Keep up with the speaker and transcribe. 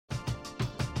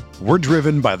We're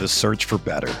driven by the search for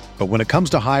better. But when it comes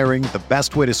to hiring, the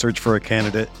best way to search for a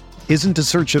candidate isn't to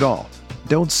search at all.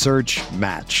 Don't search,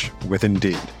 match with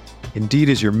Indeed. Indeed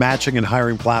is your matching and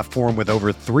hiring platform with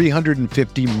over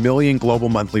 350 million global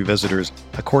monthly visitors,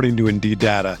 according to Indeed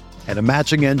data, and a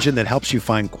matching engine that helps you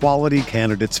find quality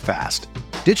candidates fast.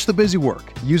 Ditch the busy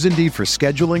work. Use Indeed for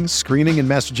scheduling, screening, and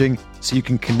messaging so you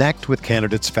can connect with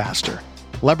candidates faster.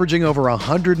 Leveraging over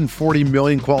 140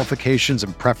 million qualifications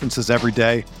and preferences every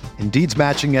day, Indeed's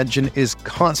matching engine is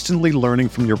constantly learning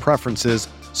from your preferences,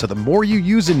 so the more you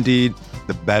use Indeed,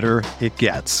 the better it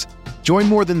gets. Join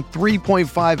more than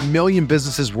 3.5 million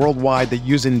businesses worldwide that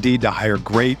use Indeed to hire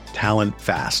great talent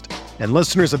fast. And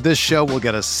listeners of this show will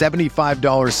get a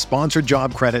 $75 sponsored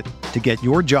job credit to get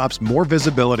your jobs more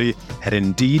visibility at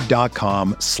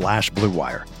Indeed.com/Blue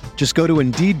Wire. Just go to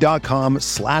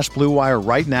Indeed.com/Blue Wire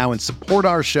right now and support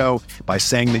our show by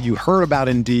saying that you heard about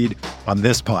Indeed on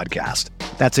this podcast.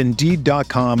 That's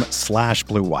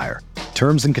Indeed.com/Blue Wire.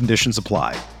 Terms and conditions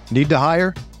apply. Need to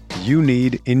hire? You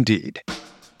need Indeed.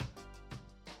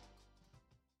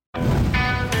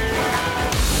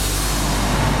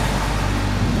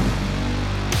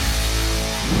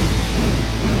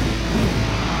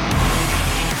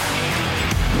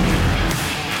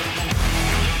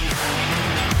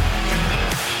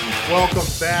 Welcome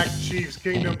back, Chiefs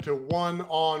Kingdom, to One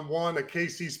on One, a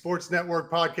KC Sports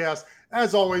Network podcast.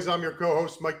 As always, I'm your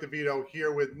co-host, Mike DeVito,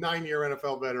 here with 9-year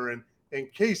NFL veteran and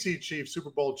KC Chiefs Super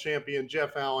Bowl champion,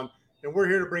 Jeff Allen. And we're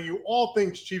here to bring you all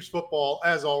things Chiefs football,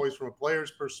 as always, from a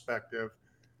player's perspective.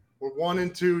 We're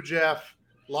 1-2, Jeff.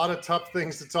 A lot of tough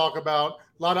things to talk about,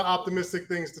 a lot of optimistic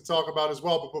things to talk about as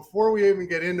well. But before we even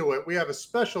get into it, we have a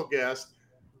special guest.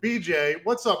 BJ,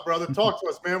 what's up, brother? Talk to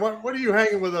us, man. What are you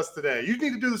hanging with us today? You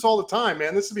need to do this all the time,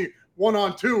 man. This would be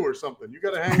 1-on-2 or something. You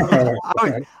got to hang with us.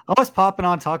 I was popping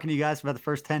on talking to you guys for about the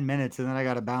first 10 minutes, and then I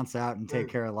got to bounce out and take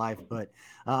care of life. But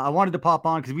I wanted to pop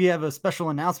on because we have a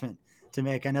special announcement to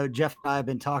make. I know Jeff and I have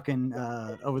been talking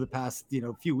over the past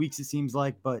few weeks, it seems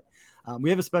like, but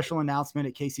we have a special announcement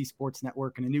at KC Sports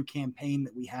Network and a new campaign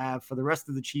that we have for the rest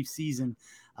of the Chiefs season.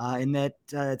 In that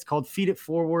it's called Feed It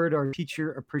Forward, our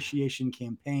teacher appreciation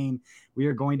campaign. We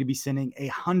are going to be sending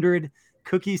 100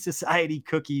 Cookie Society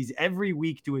cookies every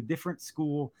week to a different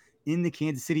school in the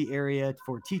Kansas City area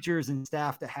for teachers and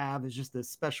staff to have as just a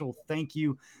special thank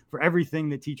you for everything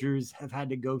that teachers have had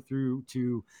to go through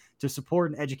to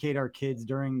support and educate our kids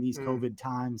during these COVID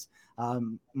times.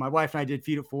 My wife and I did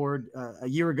Feed It Forward a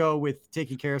year ago with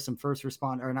taking care of some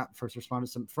frontline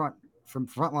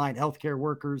healthcare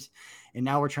workers. And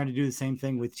now we're trying to do the same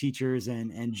thing with teachers.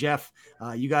 And Jeff,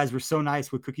 you guys were so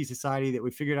nice with Cookie Society that we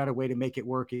figured out a way to make it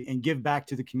work and give back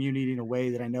to the community in a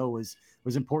way that I know was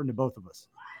important to both of us.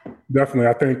 Definitely.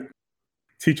 I think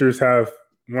teachers have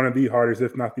one of the hardest,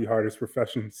 if not the hardest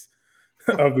professions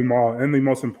of them all, and the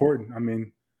most important. I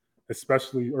mean,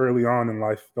 especially early on in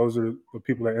life, those are the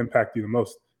people that impact you the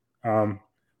most.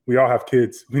 We all have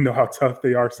kids. We know how tough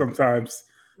they are sometimes.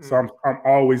 So I'm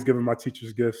always giving my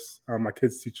teachers gifts, my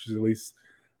kids' teachers at least,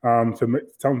 to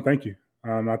tell them thank you.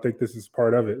 I think this is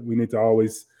part of it. We need to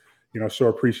always, show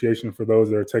appreciation for those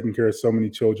that are taking care of so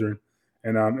many children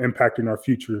and impacting our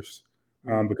futures.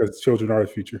 Because children are the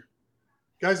future.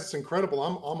 Guys, it's incredible.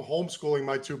 I'm homeschooling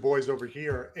my two boys over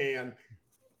here, and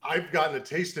I've gotten a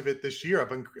taste of it this year,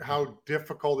 how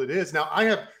difficult it is. Now, I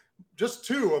have just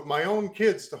two of my own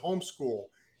kids to homeschool,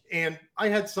 and I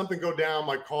had something go down.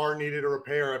 My car needed a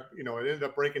repair. It ended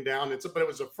up breaking down. But it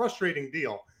was a frustrating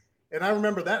deal. And I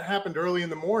remember that happened early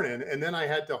in the morning, and then I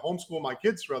had to homeschool my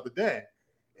kids throughout the day.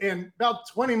 And about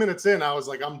 20 minutes in, I was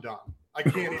like, I'm done. I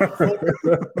can't even focus.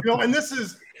 And this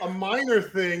is a minor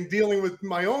thing dealing with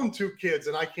my own two kids,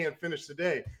 and I can't finish the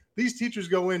day. These teachers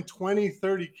go in 20,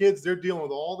 30 kids. They're dealing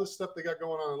with all this stuff they got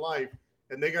going on in life,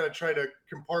 and they got to try to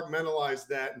compartmentalize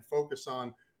that and focus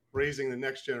on raising the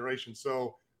next generation.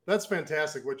 So that's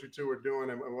fantastic what you two are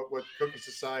doing, and what Cookie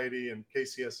Society and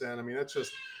KCSN. I mean, that's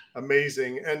just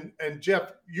amazing. And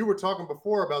Jeff, you were talking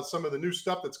before about some of the new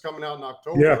stuff that's coming out in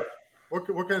October. Yeah. What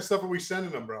kind of stuff are we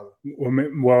sending them, brother?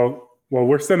 Well,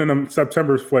 we're sending them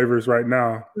September's flavors right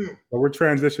now, but we're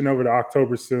transitioning over to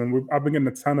October soon. I've been getting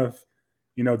a ton of,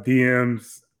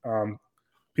 DMs.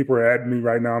 People are adding me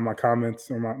right now in my comments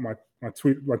or my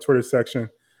Twitter section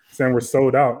saying we're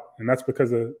sold out, and that's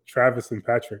because of Travis and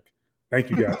Patrick. Thank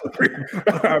you, guys.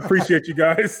 I appreciate you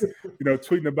guys,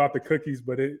 tweeting about the cookies,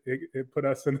 but it put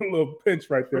us in a little pinch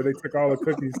right there. They took all the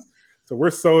cookies, so we're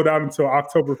sold out until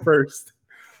October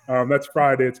 1st. That's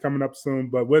Friday. It's coming up soon,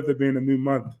 but with it being a new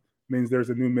month, means there's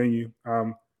a new menu.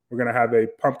 We're going to have a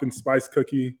pumpkin spice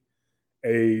cookie.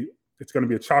 It's going to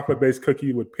be a chocolate-based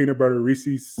cookie with peanut butter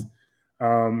Reese's,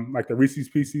 like the Reese's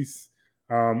Pieces.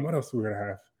 What else are we going to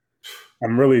have?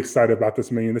 I'm really excited about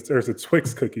this menu. There's a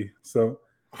Twix cookie. So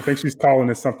I think she's calling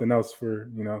it something else for,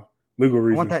 legal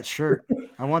reasons. I want that shirt.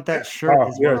 I want that shirt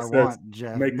is what I want,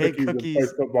 Jeff. Make cookies. Play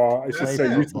football. It should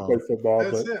say used to play football.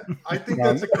 That's it. I think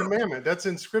that's a commandment. That's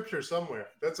in scripture somewhere.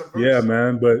 That's a verse. Yeah,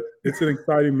 man. But it's an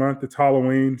exciting month. It's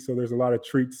Halloween, so there's a lot of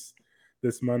treats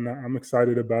this month. I'm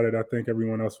excited about it. I think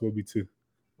everyone else will be too.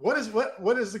 What is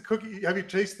the cookie? Have you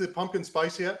tasted the pumpkin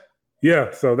spice yet?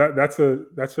 Yeah, so that's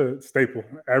a staple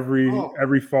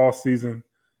every fall season.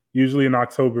 Usually in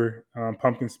October,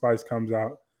 pumpkin spice comes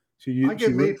out. I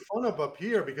get made fun of up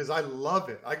here because I love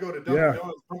it. I go to Dunkin'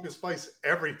 Donuts, pumpkin spice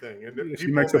everything, and she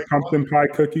makes a pumpkin pie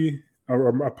cookie or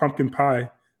a pumpkin pie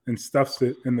and stuffs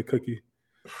it in the cookie.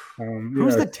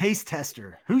 Who's the taste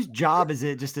tester? Whose job is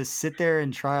it just to sit there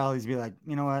and try all these? Be like,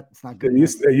 you know what? It's not good.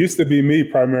 It used to be me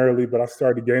primarily, but I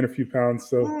started to gain a few pounds,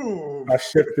 so I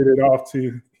shifted it off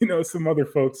to some other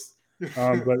folks.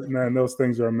 But man, those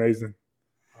things are amazing.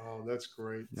 Oh, that's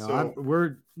great. No,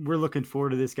 we're looking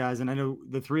forward to this, guys. And I know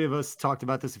the three of us talked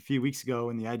about this a few weeks ago,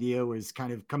 and the idea was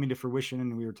kind of coming to fruition,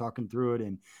 and we were talking through it,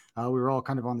 and we were all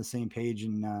kind of on the same page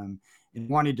and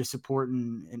wanted to support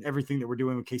and everything that we're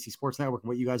doing with KC Sports Network and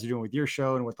what you guys are doing with your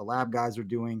show and what the lab guys are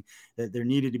doing, that there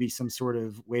needed to be some sort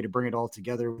of way to bring it all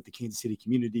together with the Kansas City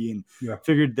community, and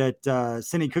figured that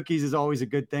sending cookies is always a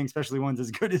good thing, especially ones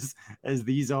as good as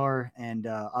these are. And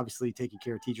obviously taking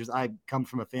care of teachers. I come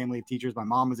from a family of teachers. My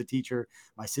mom was a teacher.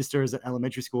 My sister is an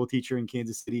elementary school teacher in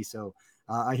Kansas City. So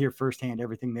I hear firsthand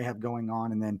everything they have going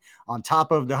on. And then on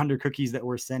top of the 100 cookies that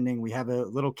we're sending, we have a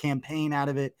little campaign out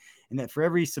of it. And that for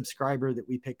every subscriber that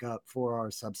we pick up for our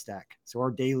Substack, so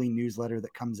our daily newsletter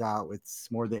that comes out with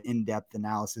more of the in-depth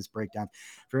analysis breakdown,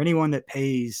 for anyone that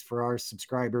pays for our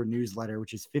subscriber newsletter,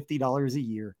 which is $50 a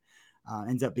year,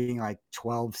 ends up being like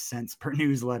 12 cents per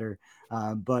newsletter.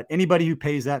 But anybody who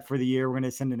pays that for the year, we're going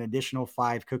to send an additional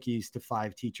 5 cookies to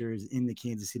 5 teachers in the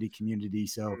Kansas City community.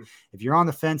 So if you're on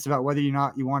the fence about whether or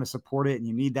not you want to support it and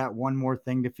you need that one more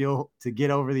thing to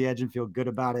get over the edge and feel good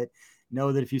about it,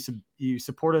 know that if you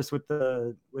support us with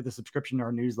the subscription to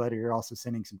our newsletter, you're also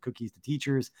sending some cookies to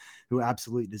teachers who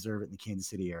absolutely deserve it in the Kansas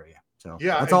City area. So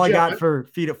that's all I got for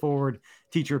Feed It Forward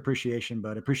teacher appreciation,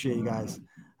 but appreciate you guys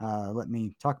letting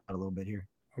me talk about it a little bit here.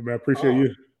 I appreciate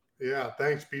you. Yeah,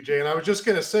 thanks, BJ. And I was just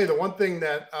going to say the one thing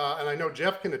that, and I know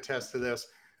Jeff can attest to this,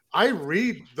 I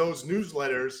read those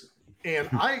newsletters and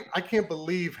I can't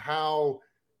believe how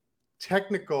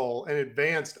technical and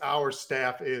advanced our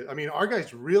staff is. I mean, our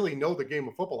guys really know the game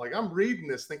of football. Like, I'm reading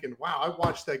this thinking, wow, I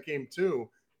watched that game too,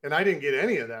 and I didn't get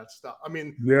any of that stuff. I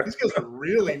mean, these guys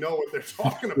really know what they're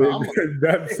talking about.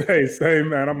 That's same,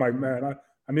 man. I'm like, man,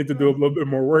 I need to do a little bit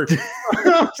more work.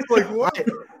 I was like, what?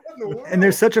 And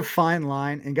there's such a fine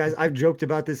line. And guys, I've joked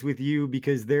about this with you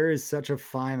because there is such a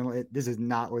fine, this is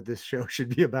not what this show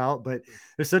should be about, but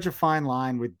there's such a fine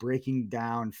line with breaking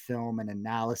down film and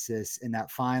analysis, and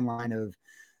that fine line of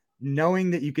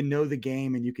knowing that you can know the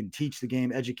game and you can teach the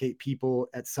game, educate people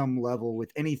at some level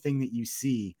with anything that you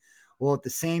see. Well, at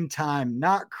the same time,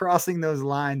 not crossing those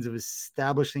lines of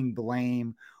establishing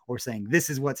blame or saying this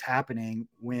is what's happening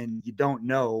when you don't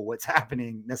know what's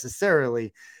happening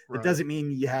necessarily. Right. It doesn't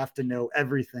mean you have to know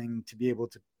everything to be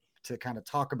able to kind of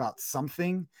talk about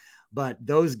something. But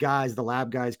those guys, the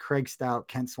lab guys, Craig Stout,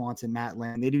 Kent Swanson, Matt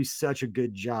Land, they do such a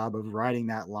good job of riding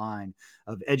that line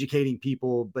of educating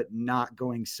people, but not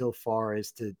going so far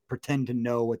as to pretend to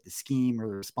know what the scheme or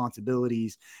the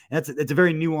responsibilities. And it's a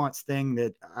very nuanced thing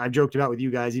that I've joked about with you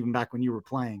guys, even back when you were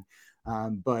playing.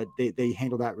 But they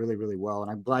handle that really, really well. And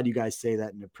I'm glad you guys say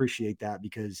that and appreciate that,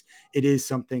 because it is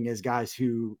something as guys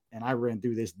who, and I ran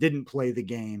through this, didn't play the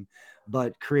game,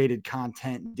 but created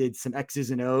content, did some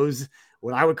X's and O's.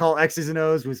 What I would call X's and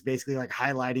O's was basically like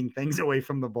highlighting things away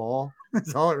from the ball.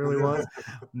 That's all it really was.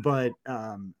 But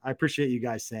I appreciate you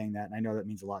guys saying that. And I know that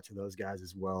means a lot to those guys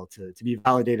as well, to be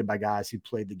validated by guys who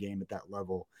played the game at that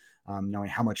level, knowing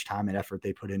how much time and effort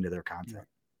they put into their content.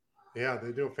 Yeah,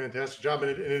 they do a fantastic job.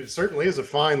 And it certainly is a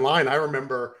fine line. I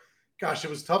remember, gosh, it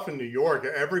was tough in New York.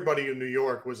 Everybody in New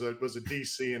York was a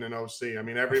DC and an OC. I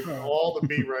mean, all the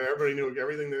beat right, everybody knew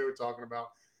everything they were talking about.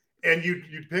 And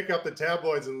you'd pick up the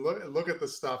tabloids and look at the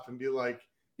stuff and be like,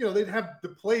 they'd have the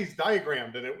plays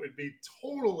diagrammed and it would be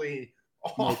totally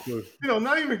off,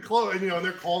 not even close. And, and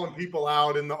they're calling people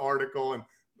out in the article. And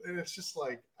it's just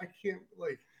like, I can't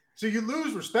so you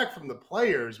lose respect from the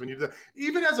players when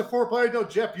even as a former player,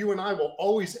 Jeff, you and I will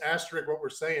always asterisk what we're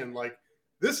saying. Like,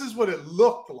 this is what it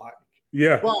looked like.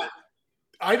 Yeah. But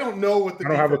I don't know what I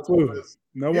don't have a clue.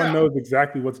 No one knows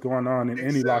exactly what's going on in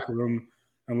any locker room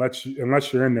unless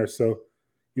you're in there. So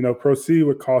proceed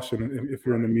with caution if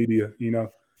you're in the media.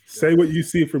 Say what you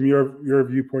see from your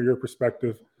viewpoint, your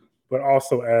perspective, but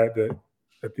also add that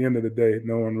at the end of the day,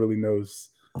 no one really knows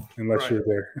unless you're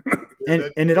there.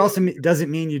 and it also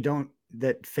doesn't mean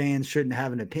that fans shouldn't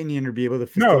have an opinion or be able to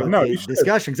facilitate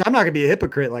discussion. Because I'm not going to be a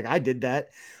hypocrite. Like I did that,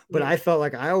 but I felt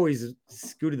like I always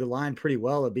scooted the line pretty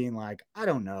well of being like, I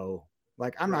don't know.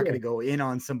 Like I'm not going to go in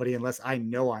on somebody unless I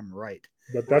know I'm right.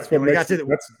 But that's what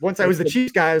once I was the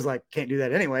Chiefs guy, I was like, can't do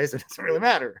that anyway, so it doesn't really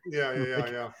matter.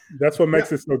 Yeah. That's what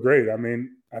makes it so great. I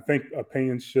mean, I think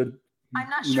opinions should. I'm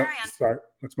not sure. Sorry,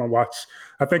 that's my watch.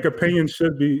 I think opinions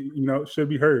should be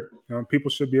heard.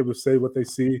 People should be able to say what they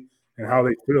see and how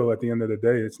they feel. At the end of the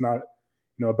day, it's not,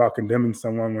 about condemning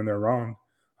someone when they're wrong.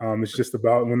 It's just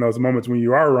about when those moments when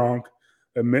you are wrong,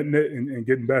 admitting it and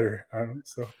getting better.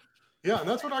 Yeah, and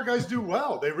that's what our guys do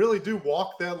well. They really do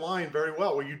walk that line very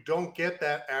well, where you don't get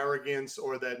that arrogance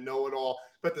or that know-it-all.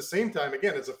 But at the same time,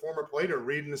 again, as a former player,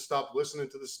 reading the stuff, listening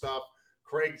to the stuff,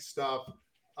 Craig's stuff,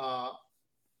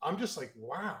 I'm just like,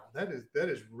 wow, that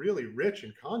is really rich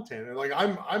in content. And like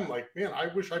I'm like, man,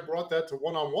 I wish I brought that to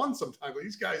one-on-one sometime. But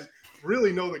these guys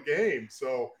really know the game.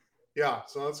 So yeah,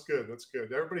 so that's good. That's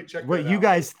good. Everybody check what that you out.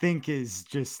 guys think is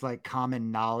just like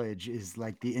common knowledge is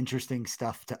like the interesting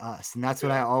stuff to us. And that's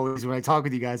what I always, when I talk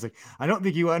with you guys, like, I don't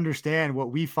think you understand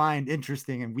what we find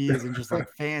interesting, and we as in just like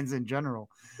fans in general,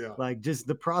 like just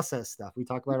the process stuff we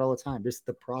talk about all the time, just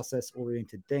the process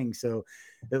oriented thing. So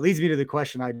that leads me to the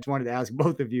question I just wanted to ask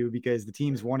both of you, because the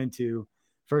team's 1-2,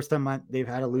 first time they've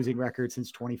had a losing record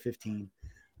since 2015.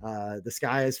 The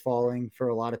sky is falling for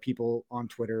a lot of people on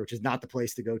Twitter, which is not the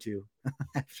place to go to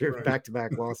after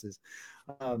back-to-back losses.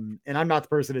 And I'm not the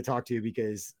person to talk to,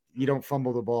 because you don't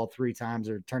fumble the ball 3 times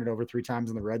or turn it over 3 times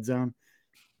in the red zone.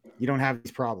 You don't have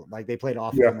these problems. Like they played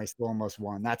awful and they still almost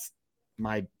won. That's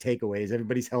my takeaways.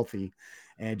 Everybody's healthy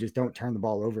and just don't turn the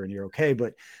ball over and you're okay.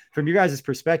 But from your guys'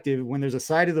 perspective, when there's a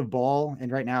side of the ball,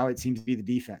 and right now it seems to be the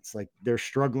defense, like they're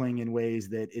struggling in ways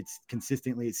that it's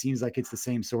consistently, it seems like it's the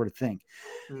same sort of thing.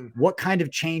 What kind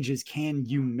of changes can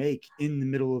you make in the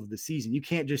middle of the season? You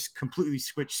can't just completely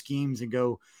switch schemes and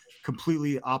go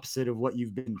completely opposite of what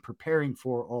you've been preparing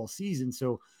for all season.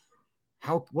 So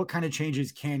what kind of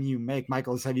changes can you make?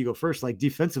 Michael, let's have you go first. Like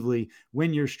defensively,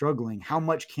 when you're struggling, how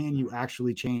much can you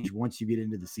actually change once you get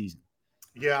into the season?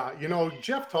 Yeah,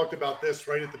 Jeff talked about this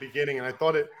right at the beginning, and I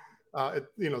thought it,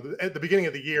 at the beginning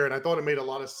of the year, and I thought it made a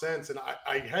lot of sense, and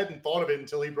I hadn't thought of it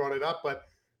until he brought it up, but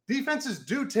defenses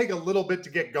do take a little bit to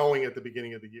get going at the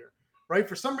beginning of the year, right?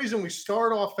 For some reason, we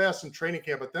start off fast in training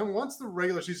camp, but then once the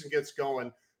regular season gets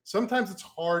going, sometimes it's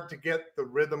hard to get the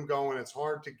rhythm going. It's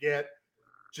hard to get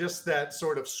just that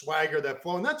sort of swagger, that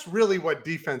flow, and that's really what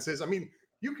defense is. I mean,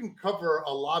 you can cover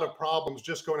a lot of problems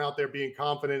just going out there being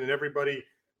confident, and everybody,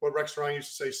 what Rex Ryan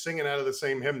used to say, singing out of the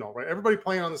same hymnal, right? Everybody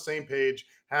playing on the same page,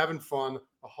 having fun,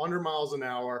 100 miles an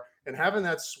hour, and having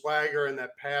that swagger and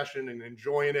that passion and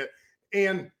enjoying it.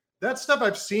 And that stuff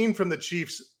I've seen from the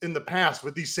Chiefs in the past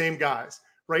with these same guys,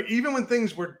 right? Even when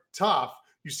things were tough,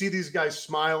 you see these guys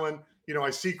smiling. I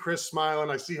see Chris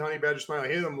smiling. I see Honey Badger smiling.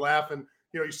 I hear them laughing.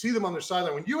 You see them on their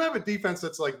sideline. When you have a defense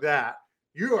that's like that,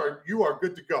 you are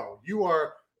good to go. You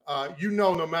are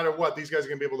no matter what, these guys are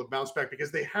going to be able to bounce back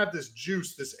because they have this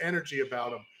juice, this energy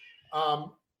about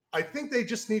them. I think they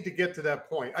just need to get to that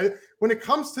point. When it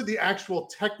comes to the actual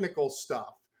technical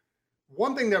stuff,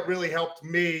 one thing that really helped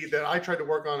me that I tried to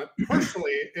work on it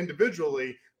personally,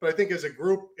 individually, but I think as a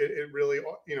group, it really,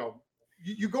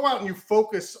 you go out and you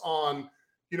focus on,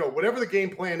 whatever the game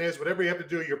plan is, whatever you have to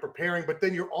do, you're preparing, but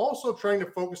then you're also trying to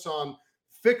focus on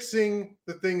fixing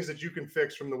the things that you can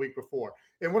fix from the week before.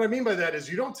 And what I mean by that is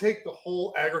you don't take the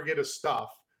whole aggregate of stuff.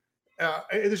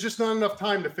 There's just not enough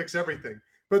time to fix everything.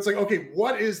 But it's like, okay,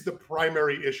 what is the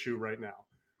primary issue right now?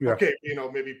 Yeah. Okay,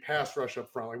 maybe pass rush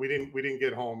up front. Like we didn't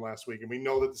get home last week, and we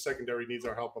know that the secondary needs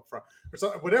our help up front, or so,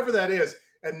 whatever that is.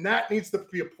 And that needs to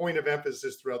be a point of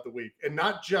emphasis throughout the week, and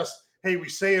not just, hey, we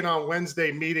say it on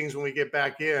Wednesday meetings when we get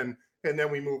back in, and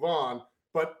then we move on.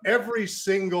 But every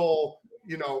single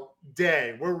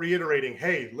day, we're reiterating,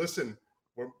 hey, listen,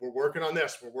 we're working on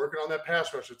this. We're working on that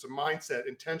pass rush. It's a mindset,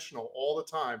 intentional all the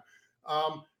time.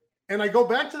 And I go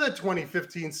back to that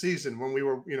 2015 season when we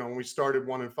were, when we started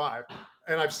 1-5.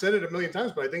 And I've said it a million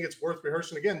times, but I think it's worth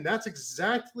rehearsing again. That's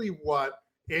exactly what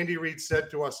Andy Reid said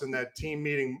to us in that team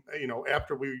meeting,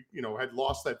 after we, had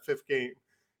lost that 5th game.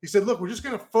 He said, look, we're just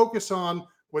going to focus on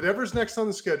whatever's next on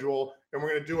the schedule, and we're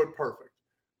going to do it perfect,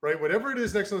 right? Whatever it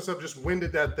is next on the schedule, just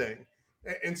winded that thing.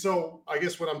 And so I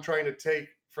guess what I'm trying to take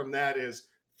from that is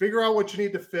figure out what you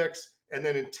need to fix, and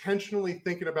then intentionally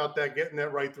thinking about that, getting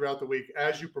that right throughout the week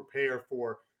as you prepare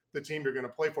for the team you're going to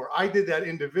play for. I did that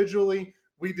individually.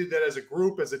 We did that as a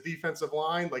group, as a defensive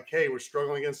line. Like, hey, we're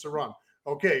struggling against the run.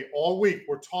 Okay, all week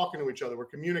we're talking to each other. We're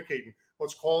communicating.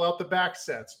 Let's call out the back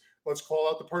sets. Let's call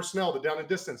out the personnel, the down and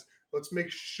distance. Let's make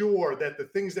sure that the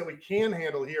things that we can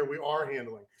handle here, we are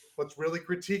handling. Let's really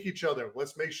critique each other.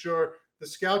 Let's make sure the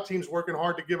scout team's working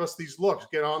hard to give us these looks.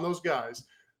 Get on those guys.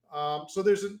 So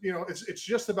there's, it's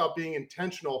just about being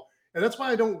intentional. And that's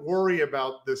why I don't worry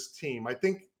about this team. I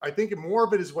think more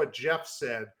of it is what Jeff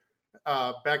said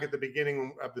back at the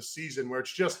beginning of the season, where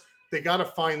it's just they got to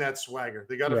find that swagger.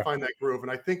 They got to find that groove.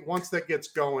 And I think once that gets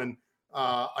going,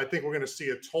 I think we're going to see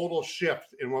a total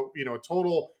shift in what, a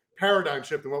total paradigm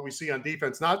shift in what we see on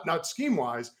defense, not scheme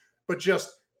wise, but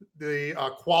just the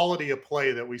quality of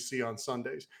play that we see on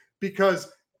Sundays.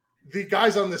 Because the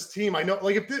guys on this team, I know,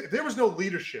 like if there was no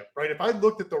leadership, right? If I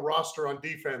looked at the roster on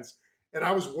defense and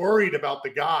I was worried about the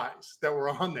guys that were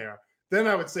on there, then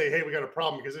I would say, hey, we got a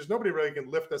problem, because there's nobody really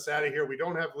can lift us out of here. We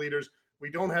don't have leaders.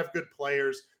 We don't have good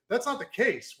players. That's not the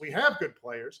case. We have good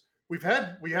players. We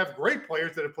have great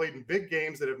players that have played in big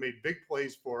games, that have made big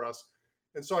plays for us.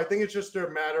 And so I think it's just a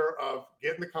matter of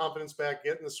getting the confidence back,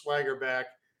 getting the swagger back.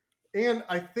 And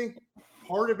I think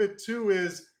part of it too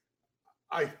is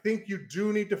I think you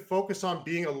do need to focus on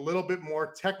being a little bit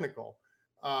more technical.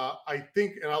 I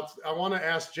think, and I want to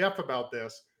ask Jeff about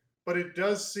this, but it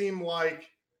does seem like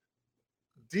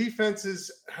defenses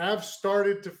have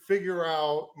started to figure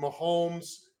out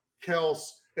Mahomes, Kels,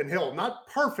 and Hill. Not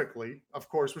perfectly, of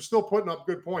course. We're still putting up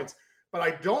good points, but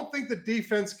I don't think the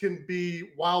defense can be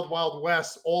wild, wild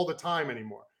west all the time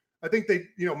anymore. I think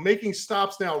making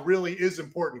stops now really is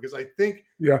important, because I think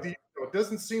it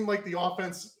doesn't seem like the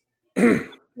offense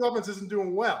isn't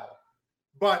doing well,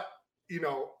 but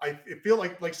I feel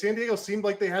like San Diego seemed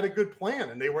like they had a good plan,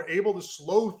 and they were able to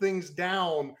slow things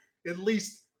down, at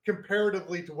least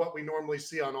comparatively to what we normally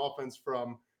see on offense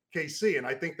from KC. And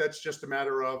I think that's just a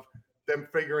matter of them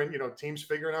teams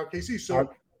figuring out KC. So,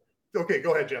 okay,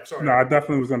 go ahead, Jeff. Sorry. No, I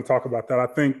definitely was going to talk about that. I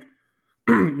think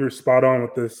you're spot on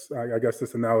with this. I guess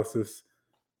this analysis.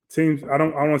 Teams, I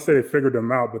don't want to say they figured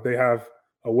them out, but they have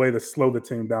a way to slow the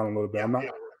team down a little bit.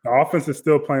 The offense is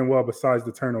still playing well besides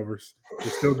the turnovers.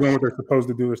 They're still doing what they're supposed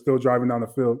to do. They're still driving down the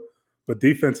field. But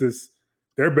defenses,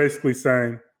 they're basically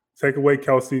saying, take away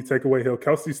Kelsey, take away Hill.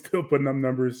 Kelsey's still putting up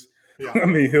numbers. Yeah. I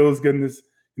mean, Hill's getting his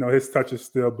touches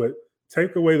still, but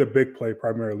take away the big play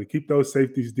primarily. Keep those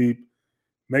safeties deep.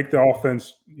 Make the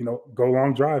offense, go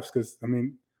long drives, because,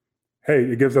 hey,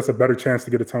 it gives us a better chance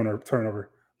to get a turnover.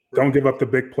 Don't give up the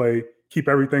big play. Keep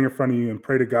everything in front of you and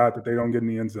pray to God that they don't get in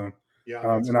the end zone.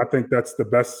 Yeah, and I think that's the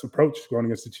best approach going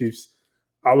against the Chiefs.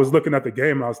 I was looking at the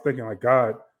game and I was thinking, like,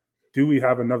 God, do we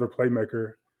have another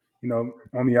playmaker,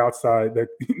 on the outside that,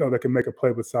 that can make a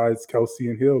play besides Kelsey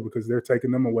and Hill, because they're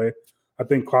taking them away. I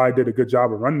think Clyde did a good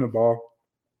job of running the ball,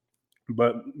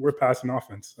 but we're passing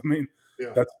offense.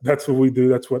 That's what we do.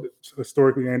 That's what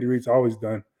historically Andy Reid's always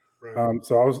done. Right.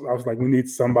 So I was like, we need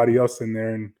somebody else in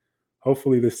there, and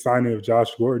hopefully this signing of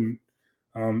Josh Gordon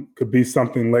could be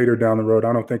something later down the road.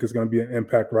 I don't think it's going to be an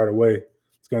impact right away.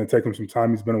 It's going to take him some time.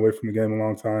 He's been away from the game a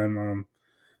long time.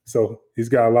 So he's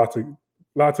got a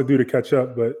lot to do to catch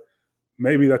up, but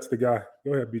maybe that's the guy.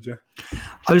 Go ahead, BJ.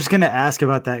 I was just going to ask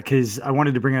about that, because I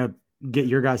wanted to get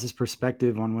your guys'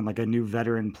 perspective on when like a new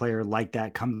veteran player like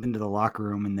that comes into the locker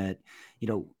room, and that,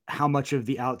 how much of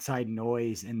the outside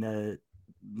noise and a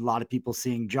lot of people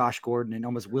seeing Josh Gordon and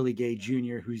almost Willie Gay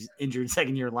Jr., who's injured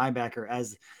second-year linebacker,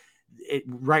 as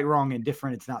right, wrong, and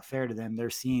different. It's not fair to them. They're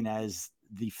seen as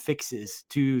the fixes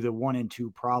to the 1 and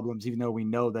 2 problems, even though we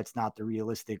know that's not the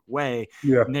realistic way.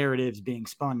 Yeah. Narratives being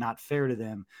spun, not fair to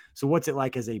them. So what's it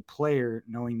like as a player,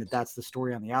 knowing that that's the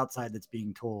story on the outside that's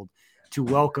being told, to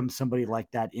welcome somebody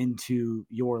like that into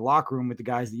your locker room with the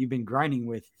guys that you've been grinding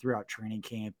with throughout training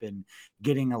camp and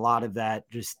getting a lot of that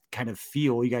just kind of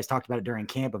feel? You guys talked about it during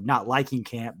camp of not liking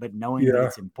camp, but knowing that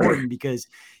it's important, because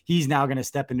he's now going to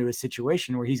step into a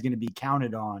situation where he's going to be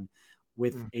counted on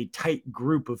with a tight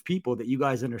group of people that you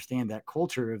guys understand that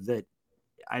culture of that.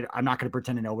 I'm not going to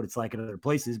pretend to know what it's like at other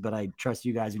places, but I trust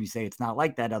you guys when you say it's not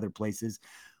like that other places.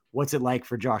 What's it like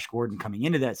for Josh Gordon coming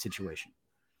into that situation?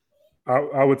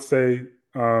 I would say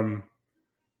for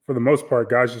the most part,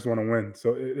 guys just want to win.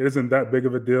 So it isn't that big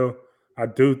of a deal. I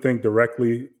do think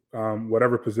directly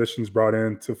whatever position's brought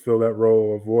in to fill that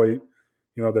role, avoid,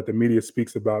 that the media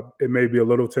speaks about, it may be a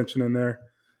little tension in there.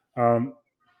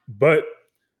 But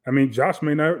Josh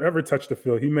may not ever touch the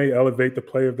field. He may elevate the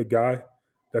play of the guy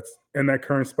that's in that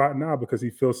current spot now because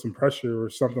he feels some pressure or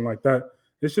something like that.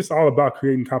 It's just all about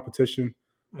creating competition,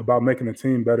 about making the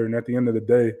team better. And at the end of the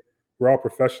day, we're all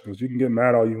professionals. You can get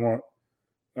mad all you want,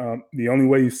 the only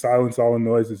way you silence all the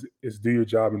noise is do your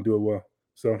job and do it well.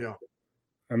 So,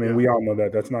 I mean, we all know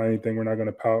that. That's not anything we're not going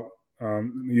to pout.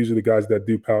 Usually the guys that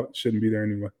do pout shouldn't be there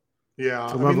anyway. Yeah.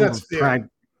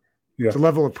 It's a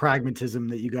level of pragmatism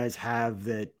that you guys have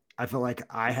that I felt like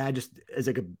I had just as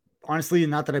like honestly,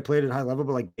 not that I played at a high level,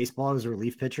 but like baseball as a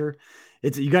relief pitcher,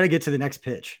 you got to get to the next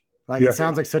pitch. Like it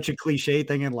sounds like such a cliche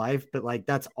thing in life, but like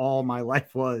that's all my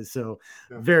life was. So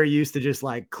very used to just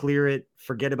like clear it,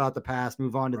 forget about the past,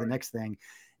 move on to the next thing.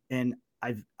 And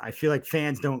I feel like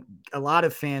a lot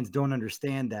of fans don't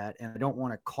understand that. And I don't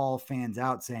want to call fans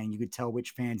out saying you could tell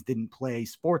which fans didn't play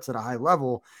sports at a high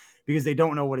level because they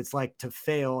don't know what it's like to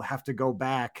fail, have to go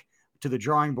back to the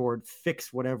drawing board,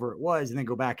 fix whatever it was, and then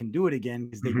go back and do it again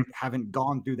because they haven't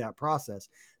gone through that process.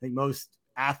 I think most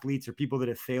athletes or people that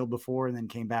have failed before and then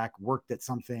came back, worked at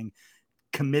something,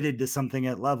 committed to something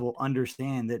at level,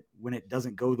 understand that when it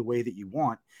doesn't go the way that you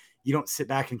want, you don't sit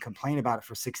back and complain about it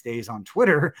for 6 days on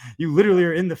Twitter. You literally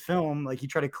are in the film. Like you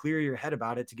try to clear your head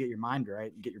about it to get your mind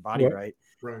right and get your body right.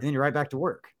 And then you're right back to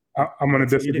work. I'm going to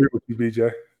disagree with you,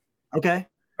 BJ. Okay.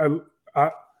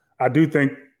 I do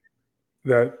think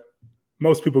that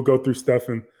most people go through stuff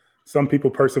and some people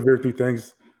persevere through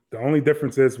things. The only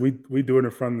difference is we do it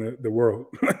in front of the world.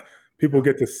 People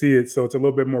get to see it, so it's a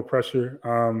little bit more pressure,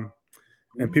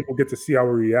 and people get to see how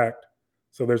we react.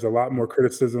 So there's a lot more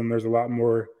criticism. There's a lot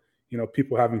more,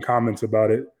 people having comments about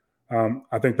it.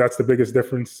 I think that's the biggest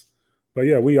difference. But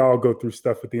yeah, we all go through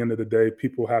stuff at the end of the day.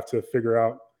 People have to figure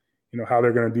out, how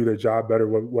they're going to do their job better,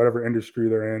 whatever industry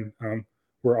they're in.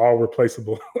 We're all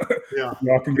replaceable. We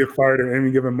all can get fired at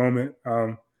any given moment.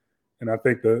 And I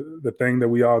think the thing that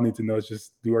we all need to know is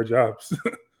just do our jobs.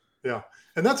 Yeah.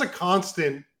 And that's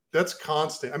constant.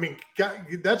 I mean,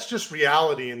 that's just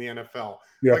reality in the NFL.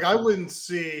 Yeah. Like I wouldn't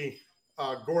see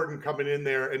Gordon coming in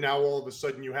there and now all of a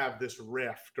sudden you have this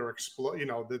rift or explode,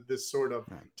 this sort of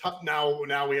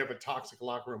now we have a toxic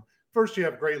locker room. First, you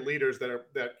have great leaders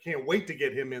that can't wait to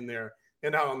get him in there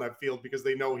and out on that field because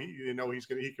they know he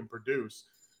can produce,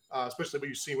 especially what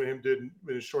you see what him did in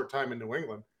his short time in New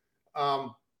England.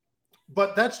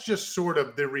 But that's just sort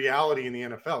of the reality in the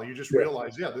NFL. You just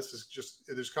realize, this is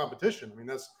there's competition. I mean,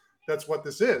 that's what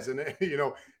this is. And, and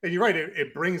you're right.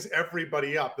 It brings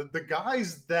everybody up. The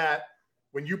guys that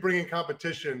when you bring in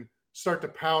competition start to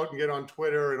pout and get on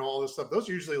Twitter and all this stuff, those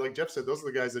are usually, like Jeff said, those are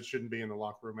the guys that shouldn't be in the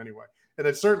locker room anyway. And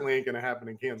it certainly ain't going to happen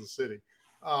in Kansas City.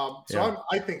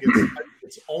 I think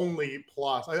it's only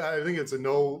plus. I think it's a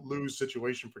no-lose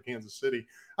situation for Kansas City.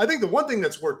 I think the one thing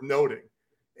that's worth noting,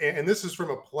 and this is from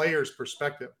a player's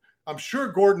perspective, I'm sure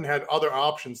Gordon had other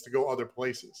options to go other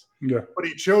places. Yeah. But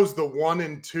he chose the 1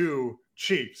 and 2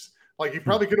 Chiefs. Like he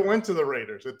probably could have went to the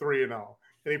Raiders at 3-0,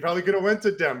 and he probably could have went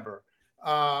to Denver.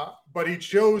 But he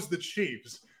chose the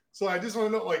Chiefs. So I just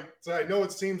want to know, I know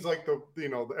it seems like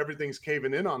everything's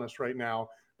caving in on us right now,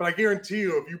 but I guarantee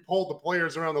you, if you polled the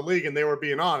players around the league and they were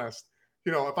being honest,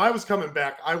 if I was coming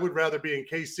back, I would rather be in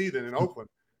KC than in Oakland.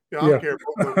 I don't care if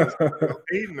Oakland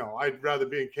is 8-0. I'd rather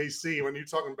be in KC. When you're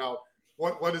talking about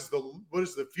what does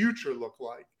the future look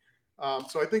like?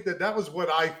 So I think that was what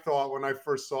I thought when I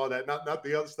first saw that. Not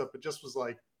the other stuff, but just was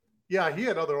like, yeah, he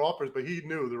had other offers, but he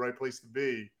knew the right place to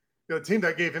be. The team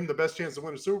that gave him the best chance to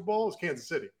win a Super Bowl was Kansas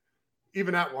City,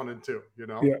 even at 1 and 2.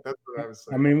 That's what I was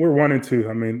saying. I mean, we're 1 and 2.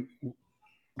 I mean,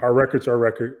 our record's our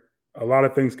record. A lot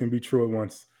of things can be true at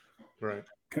once. Right.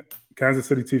 Kansas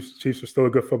City Chiefs are still a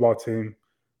good football team.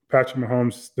 Patrick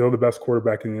Mahomes still the best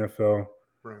quarterback in the NFL.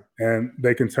 Right. And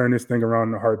they can turn this thing around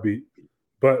in a heartbeat.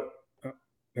 But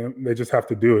they just have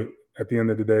to do it at the end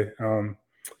of the day. I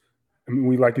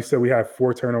mean, like you said, we had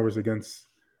 4 turnovers against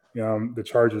the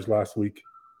Chargers last week,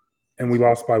 and we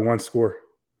lost by 1 score.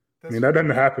 I mean, that doesn't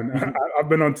happen. I've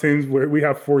been on teams where we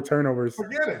have 4 turnovers.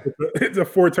 Forget it. It's a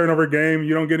 4-turnover game.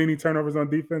 You don't get any turnovers on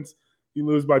defense. You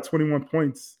lose by 21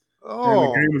 points. And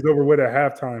the game is over with at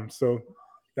halftime. So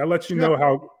that lets you know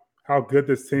how good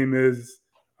this team is.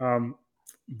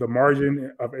 The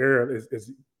margin of error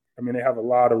is I mean, they have a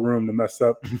lot of room to mess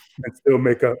up and still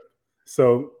make up.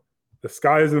 So the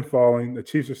sky isn't falling. The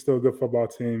Chiefs are still a good football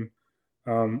team.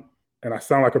 And I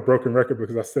sound like a broken record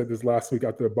because I said this last week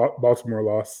after the Baltimore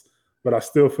loss, but I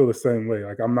still feel the same way.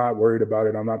 Like, I'm not worried about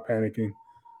it. I'm not panicking.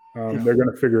 They're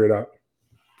going to figure it out.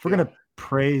 If we're going to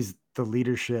praise the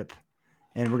leadership,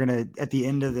 and we're going to, at the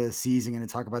end of the season, going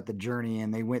to talk about the journey,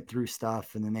 and they went through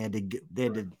stuff, and then they had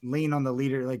to lean on the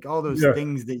leader, like all those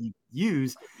things that you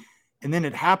use. And then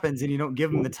it happens and you don't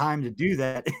give them the time to do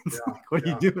that. What do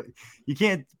you do? You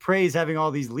can't praise having all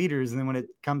these leaders. And then when it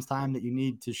comes time that you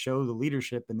need to show the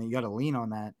leadership and then you got to lean on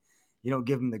that, you don't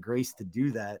give them the grace to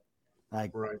do that.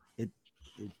 Like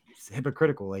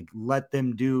hypocritical. Like, let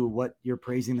them do what you're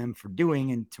praising them for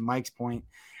doing. And to Mike's point,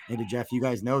 and to Jeff, you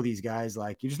guys know these guys.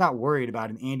 Like, you're just not worried about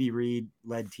an Andy Reid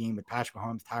led team with Patrick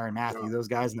Mahomes, Tyrann Mathieu, those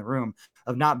guys in the room,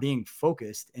 of not being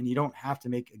focused. And you don't have to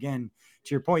make, again,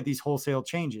 to your point, these wholesale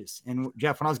changes. And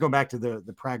Jeff, when I was going back to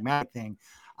the pragmatic thing,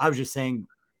 I was just saying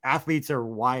athletes are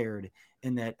wired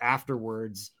in that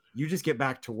afterwards you just get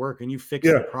back to work and you fix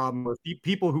the problem. Or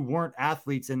people who weren't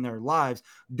athletes in their lives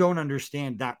don't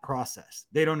understand that process.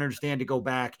 They don't understand to go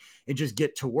back and just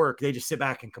get to work. They just sit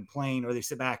back and complain, or they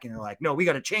sit back and they're like, no, we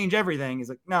got to change everything. It's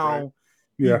like, no,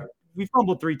 we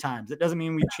fumbled 3 times. It doesn't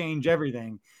mean we change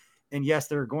everything. And yes,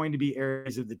 there are going to be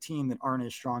areas of the team that aren't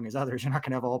as strong as others. You're not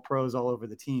going to have all pros all over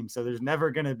the team. So there's never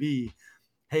going to be,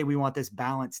 hey, we want this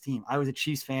balanced team. I was a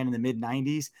Chiefs fan in the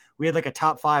mid-90s. We had like a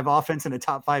top 5 offense and a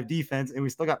top 5 defense, and we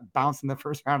still got bounced in the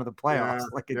first round of the playoffs.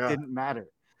 It didn't matter.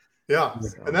 Yeah,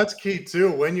 and that's key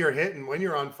too. When you're hitting, when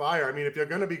you're on fire. I mean, if you're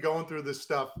going to be going through this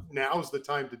stuff, now's the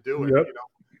time to do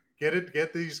it.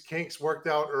 Get these kinks worked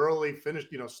out early, finish,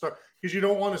 start, because you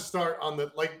don't want to start on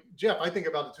like Jeff, I think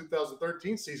about the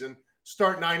 2013 season,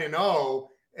 start 9-0,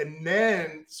 and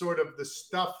then sort of the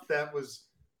stuff that was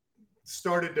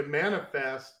started to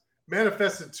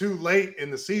manifested too late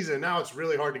in the season. Now it's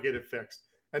really hard to get it fixed.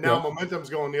 And now momentum's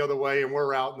going the other way, and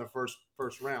we're out in the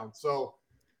first round. So,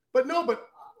 but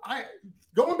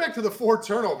going back to the 4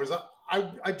 turnovers,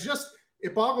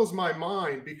 it boggles my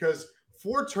mind, because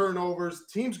 4 turnovers,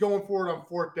 teams going for it on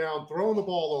 4th down, throwing the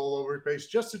ball all over the place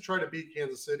just to try to beat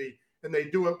Kansas City, and they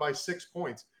do it by 6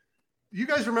 points. You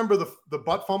guys remember the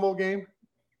butt fumble game?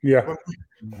 Yeah.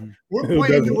 We're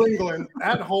playing New England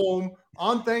at home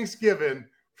on Thanksgiving.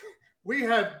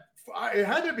 It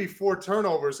had to be 4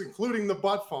 turnovers, including the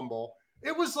butt fumble.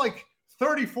 It was like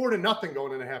 34-0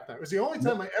 going into halftime. It was the only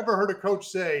time I ever heard a coach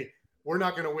say, we're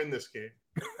not going to win this game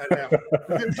at halftime.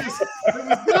 It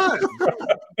was done.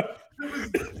 It was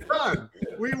done.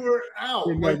 We were out.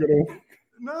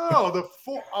 No, the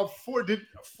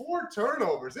 4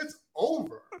 turnovers. It's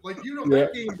over.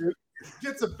 That game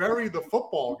gets to bury the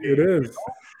football game. It is.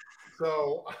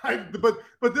 So,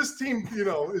 but this team,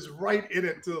 is right in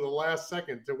it to the last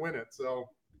second to win it. So,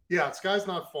 sky's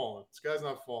not falling.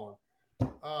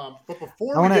 But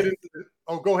before we get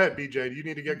into go ahead, BJ. Do you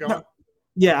need to get going? No.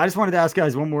 Yeah, I just wanted to ask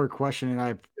guys one more question, and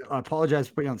I apologize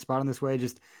for putting you on the spot on this way.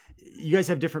 Just, you guys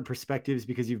have different perspectives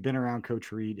because you've been around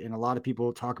Coach Reid, and a lot of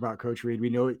people talk about Coach Reid.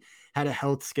 We know he had a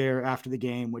health scare after the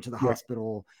game, went to the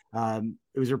hospital.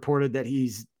 It was reported that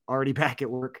he's already back at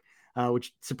work,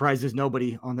 which surprises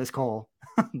nobody on this call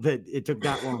that it took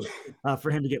that long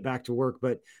for him to get back to work.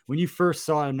 But when you first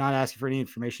saw him, not asking for any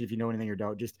information if you know anything or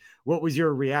don't, just what was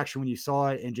your reaction when you saw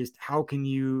it, and just how can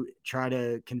you try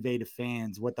to convey to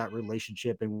fans what that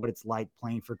relationship and what it's like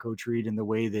playing for Coach Reid in the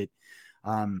way that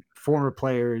former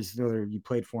players, whether you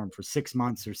played for him for 6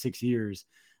 months or 6 years,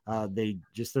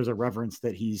 there's a reverence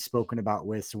that he's spoken about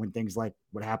with. So when things like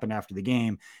what happened after the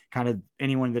game, kind of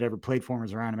anyone that ever played for him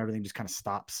is around him, everything just kind of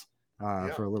stops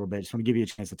for a little bit. Just want to give you a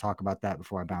chance to talk about that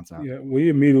before I bounce out. Yeah, we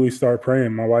immediately started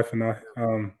praying, my wife and I.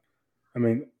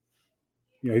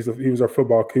 He was our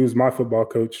football. He was my football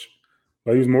coach,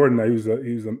 but he was more than that.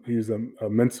 He was a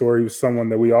mentor. He was someone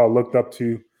that we all looked up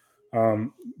to.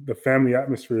 The family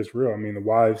atmosphere is real. I mean, the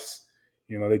wives,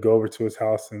 they go over to his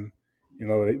house and,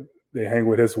 they hang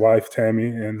with his wife, Tammy,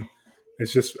 and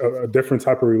it's just a different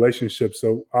type of relationship.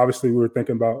 So obviously we were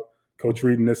thinking about Coach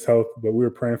Reid and his health, but we were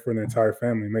praying for the entire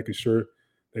family, making sure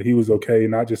that he was okay,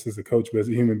 not just as a coach, but as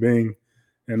a human being.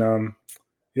 And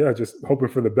just hoping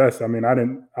for the best. I mean,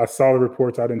 I saw the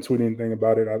reports. I didn't tweet anything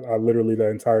about it. I literally that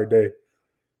entire day,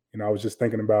 I was just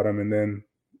thinking about him. And then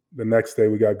the next day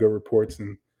we got good reports.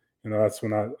 And, that's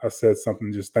when I said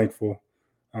something, just thankful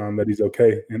that he's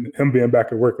okay. And him being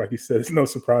back at work, like he said, it's no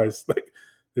surprise. Like,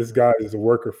 this guy is a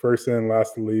worker, first in,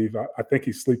 last to leave. I think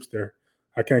he sleeps there.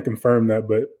 I can't confirm that,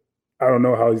 but I don't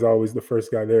know how he's always the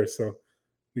first guy there. So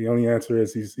the only answer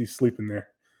is he's sleeping there.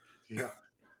 Yeah.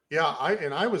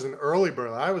 I was an early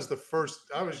bird. I was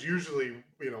usually,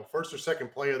 first or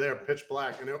second player there, pitch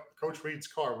black. And Coach Reid's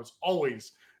car was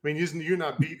always, you're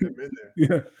not beating him in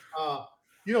there.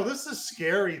 This is a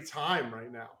scary time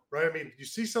right now, right? I mean, you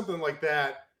see something like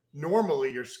that,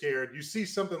 normally you're scared. You see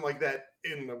something like that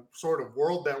in the sort of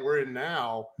world that we're in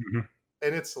now,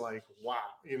 and it's like,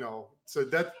 wow, so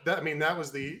that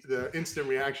was the instant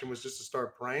reaction, was just to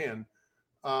start praying.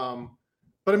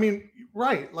 But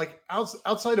right, like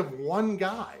outside of one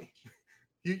guy,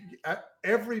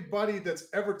 everybody that's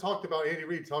ever talked about Andy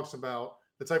Reid talks about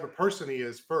the type of person he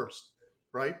is first,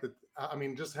 right?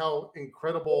 Just how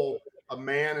incredible a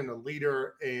man and a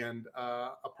leader and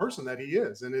a person that he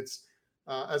is. And it's,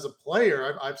 as a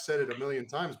player, I've said it a million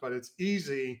times, but it's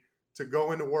easy to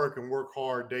go into work and work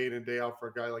hard day in and day out for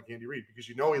a guy like Andy Reid because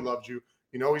you know he loves you.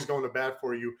 You know he's going to bat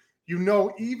for you. You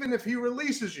know, even if he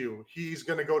releases you, he's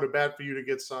going to go to bat for you to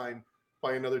get signed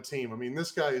by another team. I mean,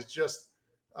 this guy is just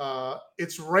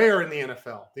it's rare in the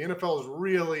NFL. The NFL is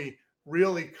really,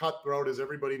 really cutthroat, as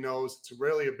everybody knows. It's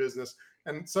really a business.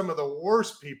 And some of the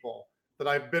worst people that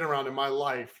I've been around in my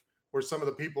life were some of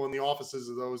the people in the offices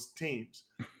of those teams.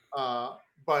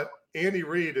 But Andy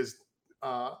Reid is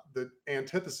the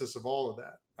antithesis of all of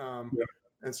that.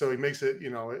 And so he makes it,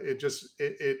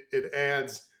 it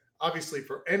adds, obviously,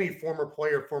 for any former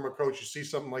player, former coach, you see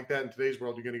something like that in today's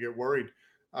world, you're going to get worried.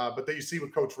 But that you see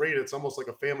with Coach Reid, it's almost like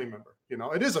a family member.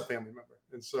 It is a family member.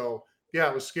 And so, yeah,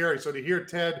 it was scary. So to hear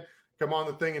Ted come on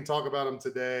the thing and talk about him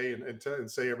today and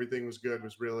say everything was good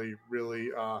was really, really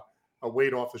a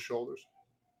weight off the shoulders.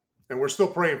 And we're still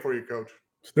praying for you, Coach.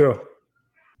 Still.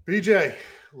 BJ,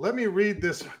 let me read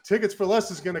this. Tickets for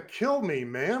Less is going to kill me,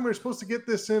 man. We're supposed to get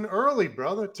this in early,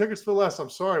 brother. Tickets for Less. I'm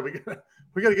sorry.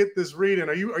 We got to get this read in.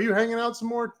 Are you hanging out some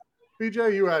more,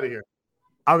 BJ? You out of here?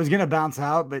 I was going to bounce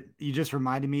out, but you just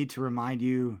reminded me to remind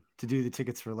you to do the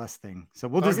Tickets for Less thing. So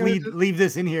we'll just leave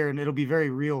this in here, and it'll be very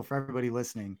real for everybody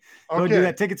listening. Go do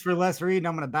that Tickets for Less read, and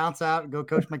I'm going to bounce out and go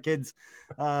coach my kids'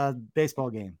 baseball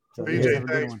game. So BJ,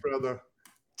 thanks, brother.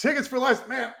 Tickets for Less.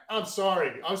 Man, I'm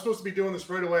sorry. I was supposed to be doing this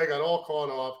right away. I got all caught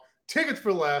off. Tickets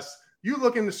for Less. You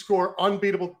looking to score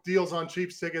unbeatable deals on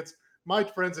cheap tickets? My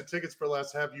friends at Tickets for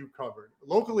Less have you covered.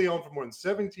 Locally owned for more than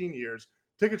 17 years,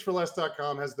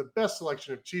 TicketsForLess.com has the best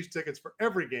selection of cheap tickets for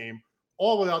every game,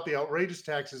 all without the outrageous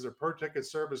taxes or per-ticket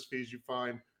service fees you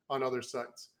find on other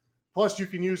sites. Plus, you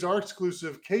can use our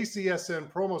exclusive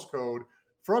KCSN promo code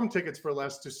from Tickets for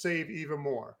Less to save even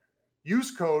more.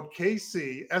 Use code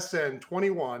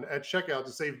KCSN21 at checkout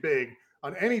to save big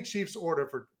on any Chiefs order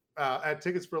for at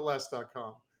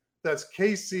TicketsForLess.com. That's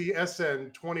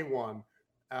KCSN21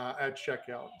 at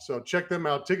checkout. So check them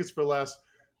out. Tickets for Less.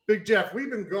 Big Jeff,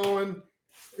 we've been going.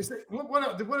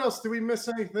 What else? Did we miss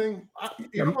anything?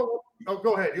 Go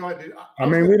ahead. Go ahead, dude.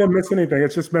 We didn't miss anything.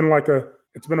 It's just been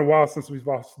it's been a while since we've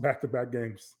lost back-to-back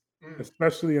games,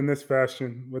 especially in this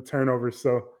fashion with turnovers.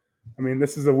 So,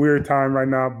 this is a weird time right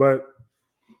now, but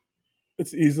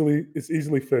it's easily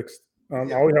fixed.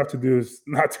 All we have to do is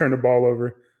not turn the ball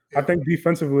over. Yeah. I think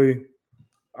defensively,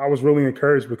 I was really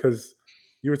encouraged because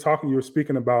you were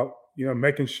speaking about,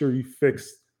 making sure you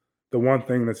fix the one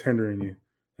thing that's hindering you.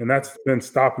 And that's been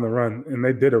stopping the run. And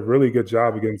they did a really good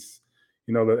job against,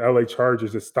 the LA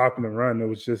Chargers at stopping the run. It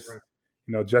was just,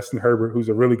 Justin Herbert, who's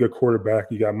a really good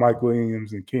quarterback. You got Mike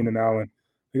Williams and Keenan Allen.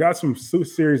 They got some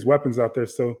serious weapons out there.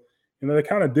 So, they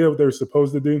kind of did what they were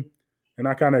supposed to do. And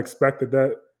I kind of expected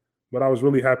that. But I was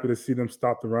really happy to see them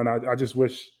stop the run. I just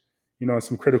wish, in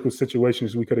some critical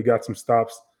situations, we could have got some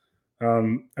stops.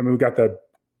 We got that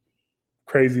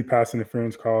crazy pass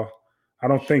interference call. I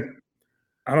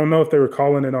don't know if they were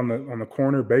calling it on the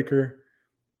corner. Baker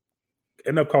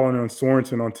ended up calling it on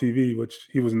Sorensen on TV, which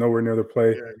he was nowhere near the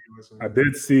play. Yeah, I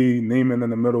did see Neiman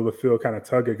in the middle of the field kind of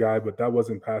tug a guy, but that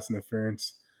wasn't pass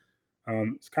interference.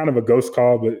 It's kind of a ghost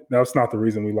call, but that's not the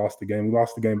reason we lost the game. We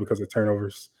lost the game because of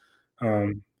turnovers.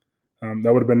 That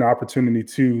would have been an opportunity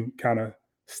to kind of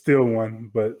steal one,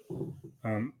 but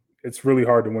it's really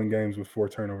hard to win games with 4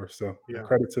 turnovers. So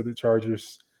credit to the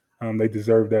Chargers. They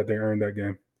deserve that. They earned that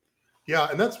game. Yeah,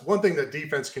 and that's one thing that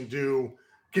defense can do,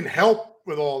 can help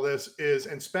with all this is,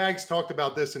 and Spags talked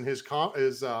about this in his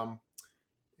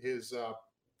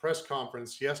press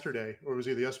conference yesterday, or it was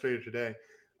either yesterday or today,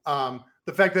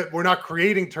 the fact that we're not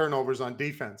creating turnovers on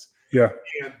defense. Yeah.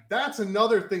 And that's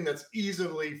another thing that's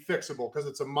easily fixable because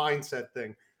it's a mindset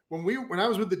thing. When I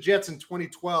was with the Jets in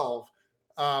 2012,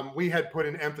 we had put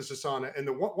an emphasis on it. And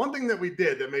the one thing that we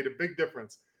did that made a big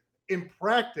difference, in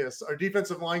practice, our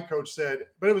defensive line coach said,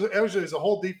 but it was a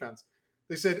whole defense.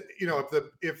 They said,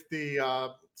 if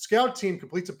the scout team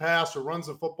completes a pass or runs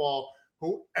the football,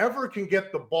 whoever can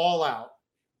get the ball out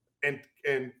and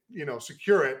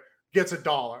secure it gets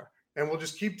 $1. And we'll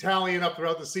just keep tallying up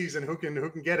throughout the season who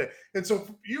can get it. And so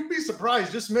you'd be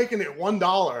surprised just making it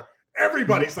 $1.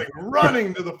 Everybody's like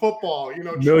running to the football,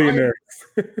 millionaires.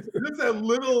 There's that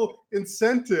little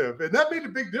incentive, and that made a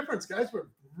big difference. Guys were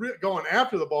going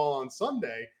after the ball on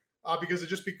Sunday because it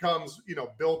just becomes,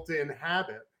 built-in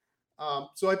habit.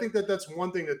 So I think that's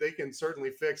one thing that they can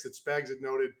certainly fix that Spags had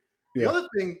noted. The other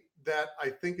thing that I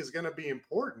think is going to be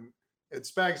important, and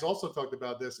Spags also talked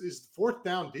about this, is 4th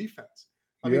down defense.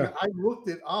 I mean, I looked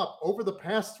it up over the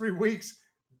past 3 weeks.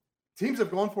 Teams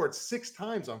have gone for it 6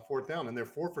 times on 4th down, and they're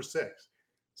 4 for 6.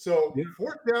 So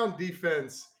 4th down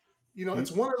defense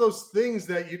it's one of those things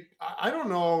that I don't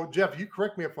know, Jeff, you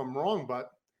correct me if I'm wrong,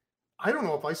 but I don't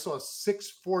know if I saw 6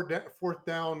 fourth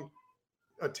down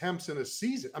attempts in a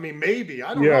season. I mean, maybe,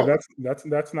 I don't know. Yeah,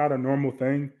 that's not a normal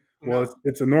thing. Well, no.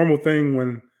 It's a normal thing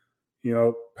when,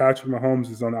 Patrick Mahomes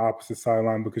is on the opposite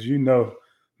sideline because,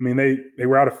 they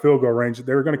were out of field goal range.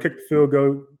 They were going to kick the field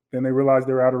goal. Then they realized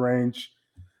they were out of range.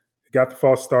 Got the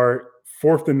false start.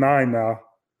 4th and 9 now.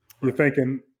 You're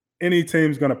thinking any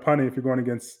team's going to punt it if you're going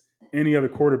against any other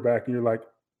quarterback. And you're like,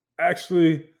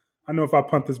 actually, I know if I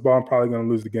punt this ball, I'm probably going to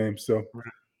lose the game. So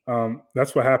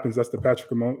that's what happens. That's the Patrick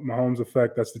Mahomes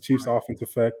effect. That's the Chiefs offense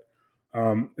effect.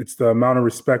 It's the amount of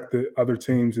respect that other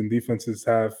teams and defenses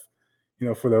have,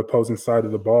 for the opposing side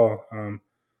of the ball.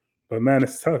 But, man,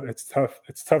 it's tough.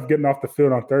 It's tough getting off the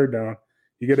field on 3rd down.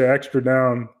 You get an extra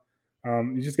down.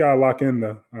 You just got to lock in,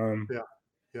 though.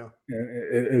 Yeah.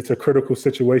 It's a critical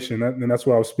situation. And that's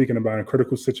what I was speaking about. In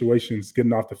critical situations,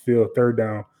 getting off the field, 3rd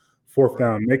down, 4th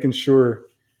down, making sure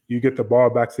you get the ball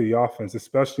back to the offense,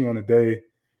 especially on a day,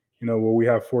 where we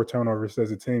have 4 turnovers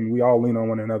as a team. We all lean on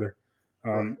one another.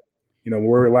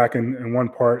 We're lacking in one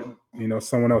part,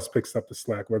 someone else picks up the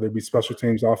slack, whether it be special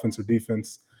teams, offense, or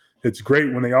defense. It's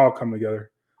great when they all come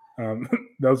together. That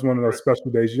was one of those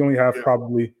special days. You only have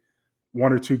probably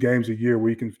 1 or 2 games a year where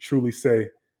you can truly say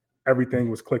everything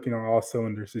was clicking on all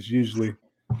cylinders. It's usually,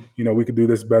 we could do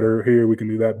this better here, we can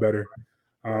do that better.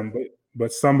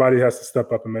 But somebody has to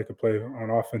step up and make a play on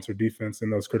offense or defense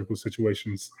in those critical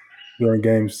situations during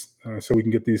games so we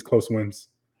can get these close wins.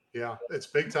 Yeah, it's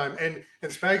big time. And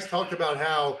Spags talked about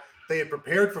how they had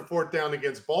prepared for 4th down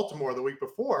against Baltimore the week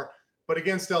before, but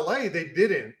against LA, they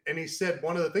didn't. And he said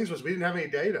one of the things was we didn't have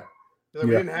any data. We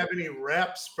didn't have any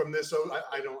reps from this.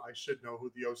 I should know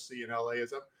who the OC in LA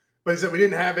is. But he said we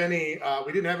didn't have any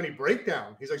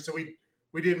breakdown. He's like, so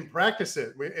we didn't practice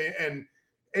it.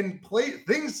 And play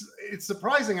things. It's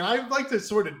surprising. And I'd like to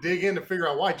sort of dig in to figure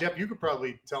out why. Jeff, you could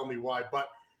probably tell me why, but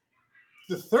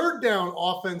the 3rd down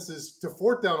offenses to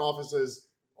 4th down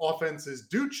offenses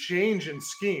do change in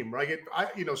scheme, right?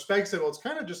 Spags said, well, it's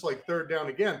kind of just like 3rd down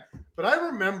again. But I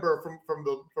remember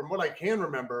from what I can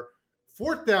remember,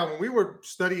 4th down, when we were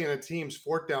studying a team's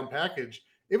 4th down package,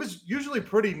 it was usually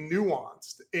pretty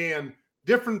nuanced and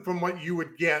different from what you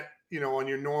would get, on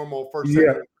your normal first and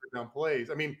 3rd down plays.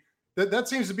 I mean, that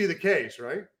seems to be the case,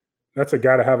 right? That's a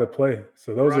gotta have it play.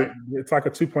 So it's like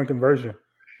a 2-point conversion.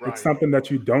 Right. It's something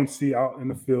that you don't see out in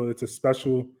the field. It's a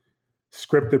special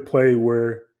scripted play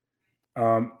where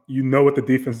what the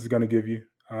defense is going to give you.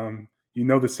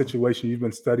 The situation. You've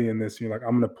been studying this. You're like,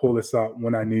 I'm going to pull this out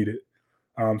when I need it.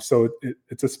 So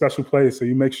it's a special play. So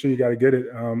you make sure you got to get it.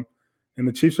 And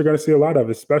the Chiefs are going to see a lot of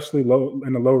it, especially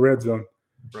in the low red zone.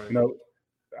 Right.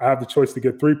 I have the choice to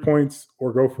get 3 points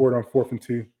or go for it on 4th and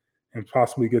 2 and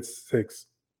possibly get 6.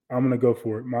 I'm going to go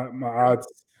for it. My odds,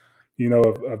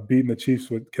 of beating the Chiefs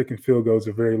with kicking field goals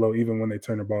are very low, even when they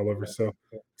turn the ball over. So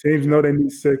teams know they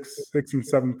need 6 and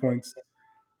 7 points,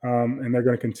 and they're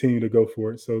going to continue to go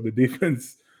for it. So the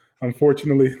defense,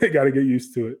 unfortunately, they got to get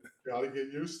used to it. Got to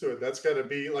get used to it. That's got to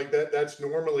be like that. That's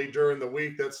normally during the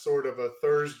week. That's sort of a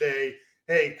Thursday.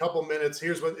 Hey, couple minutes.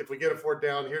 Here's what, if we get a 4th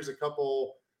down, here's a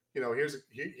couple, here's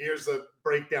a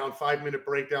breakdown, 5-minute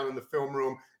breakdown in the film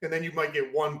room. And then you might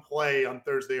get one play on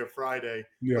Thursday or Friday.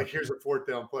 Yeah. Like here's a 4th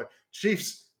down play.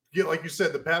 Chiefs, like you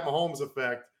said, the Pat Mahomes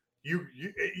effect.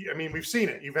 We've seen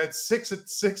it. You've had 6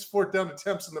 4th down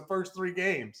attempts in the first 3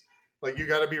 games. Like you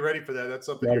got to be ready for that. That's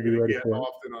something you're going to get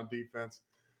often on defense.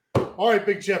 All right,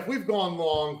 Big Jeff, we've gone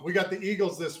long. We got the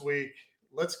Eagles this week.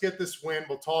 Let's get this win.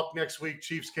 We'll talk next week,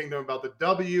 Chiefs Kingdom, about the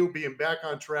W, being back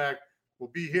on track.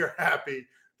 We'll be here happy.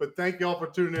 But thank you all for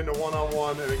tuning in to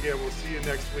One-on-One. And again, we'll see you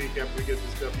next week after we get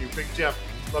this W. Big Jeff,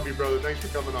 love you, brother. Thanks for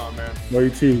coming on, man. Love you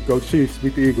too. Go Chiefs.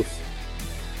 Beat the Eagles.